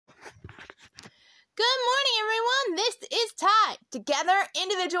Good morning, everyone. This is Ty, Together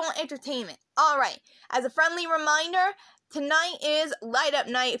Individual Entertainment. All right, as a friendly reminder, tonight is Light Up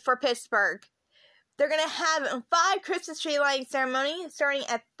Night for Pittsburgh. They're going to have 5 Christmas tree lighting ceremonies starting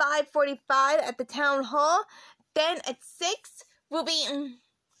at 5:45 at the Town Hall. Then at 6 will be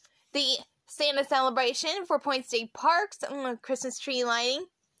the Santa celebration for Point State Park's Christmas tree lighting.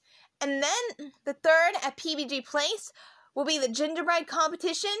 And then the 3rd at PBG Place will be the gingerbread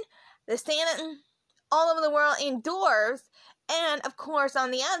competition, the Santa all over the world indoors, and of course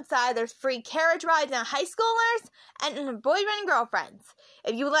on the outside there's free carriage rides and high schoolers and boyfriend and girlfriends.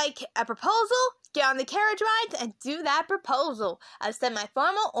 If you like a proposal, get on the carriage rides and do that proposal, a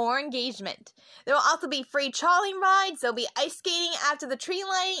semi-formal or engagement. There will also be free trolley rides, there'll be ice skating after the tree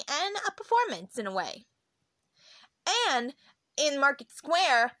lighting, and a performance in a way. And in Market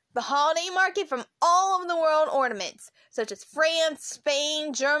Square, the holiday market from all over the world ornaments, such as France,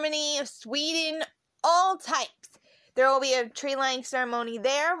 Spain, Germany, Sweden, all types. There will be a tree lighting ceremony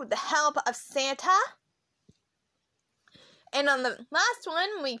there with the help of Santa. And on the last one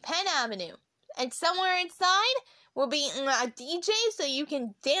will be Penn Avenue. And somewhere inside will be a DJ so you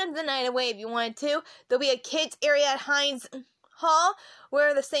can dance the night away if you wanted to. There'll be a kids area at Heinz Hall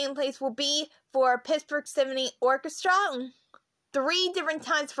where the same place will be for Pittsburgh Symphony Orchestra. 3 different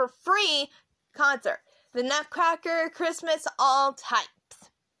times for free concert. The Nutcracker, Christmas, all types.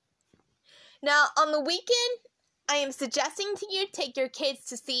 Now, on the weekend, I am suggesting to you take your kids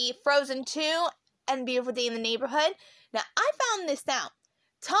to see Frozen 2 and Beautiful Day in the Neighborhood. Now, I found this out.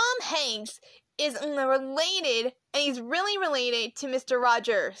 Tom Hanks is related, and he's really related to Mr.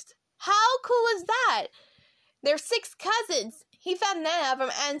 Rogers. How cool is that? They're 6 cousins. He found that out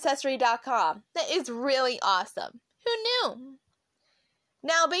from Ancestry.com. That is really awesome. Who knew?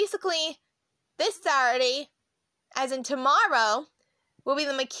 Now, basically, this Saturday, as in tomorrow, will be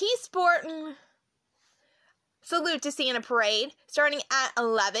the McKee Sport Salute to Santa Parade, starting at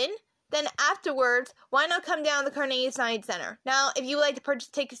 11. Then afterwards, why not come down to the Carnegie Science Center? Now, if you would like to purchase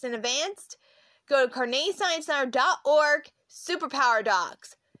tickets in advance, go to carnegiesciencecenter.org, Superpower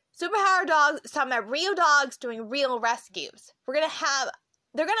Dogs. Superpower Dogs is talking about real dogs doing real rescues. They're gonna have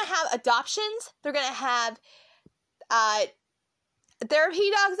adoptions. They're gonna have therapy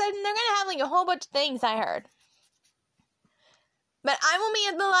dogs, and they're gonna have like a whole bunch of things, I heard. But I will be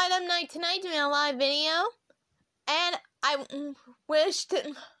at the Light Up Night tonight doing a live video, and I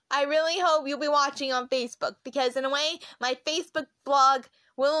really hope you'll be watching on Facebook, because in a way, my Facebook blog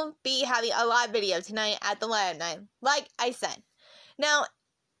will be having a live video tonight at the Light Up Night, like I said. Now,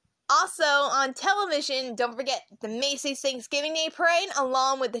 also on television, don't forget the Macy's Thanksgiving Day Parade,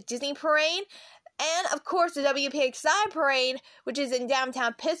 along with the Disney Parade, and of course the WPXI Parade, which is in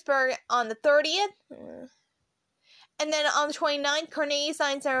downtown Pittsburgh on the 30th. And then on the 29th, Carnegie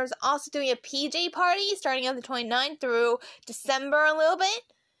Science Center is also doing a PJ party starting on the 29th through December a little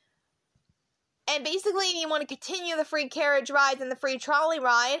bit. And basically, if you want to continue the free carriage rides and the free trolley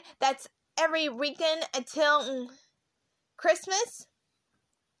ride, that's every weekend until Christmas.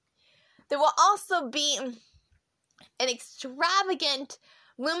 There will also be an extravagant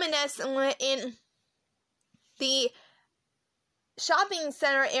luminescence in the shopping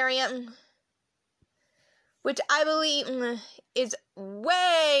center area, which I believe is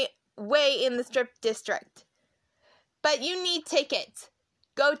way in the Strip District. But you need tickets.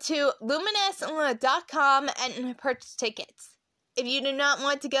 Go to luminescence.com and purchase tickets. If you do not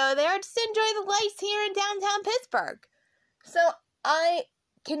want to go there, just enjoy the lights here in downtown Pittsburgh. So I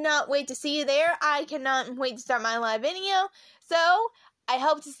cannot wait to see you there. I cannot wait to start my live video. So I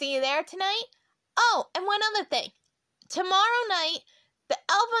hope to see you there tonight. Oh, and one other thing. Tomorrow night, the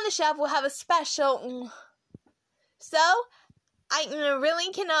Elf on the Shelf will have a special. So, I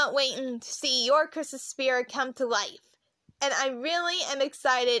really cannot wait to see your Christmas spirit come to life. And I really am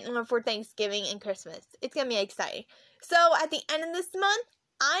excited for Thanksgiving and Christmas. It's going to be exciting. So, at the end of this month,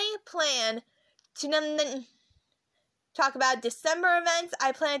 I plan to talk about December events.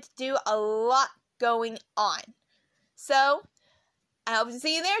 I plan to do a lot going on. So, I hope to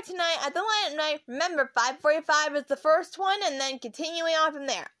see you there tonight at the Light Up Night. Remember, 5:45 is the first one, and then continuing on from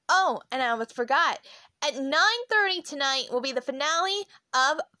there. Oh, and I almost forgot. At 9:30 tonight will be the finale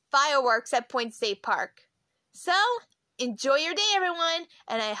of fireworks at Point State Park. So, enjoy your day, everyone,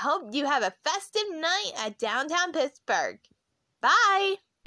 and I hope you have a festive night at downtown Pittsburgh. Bye!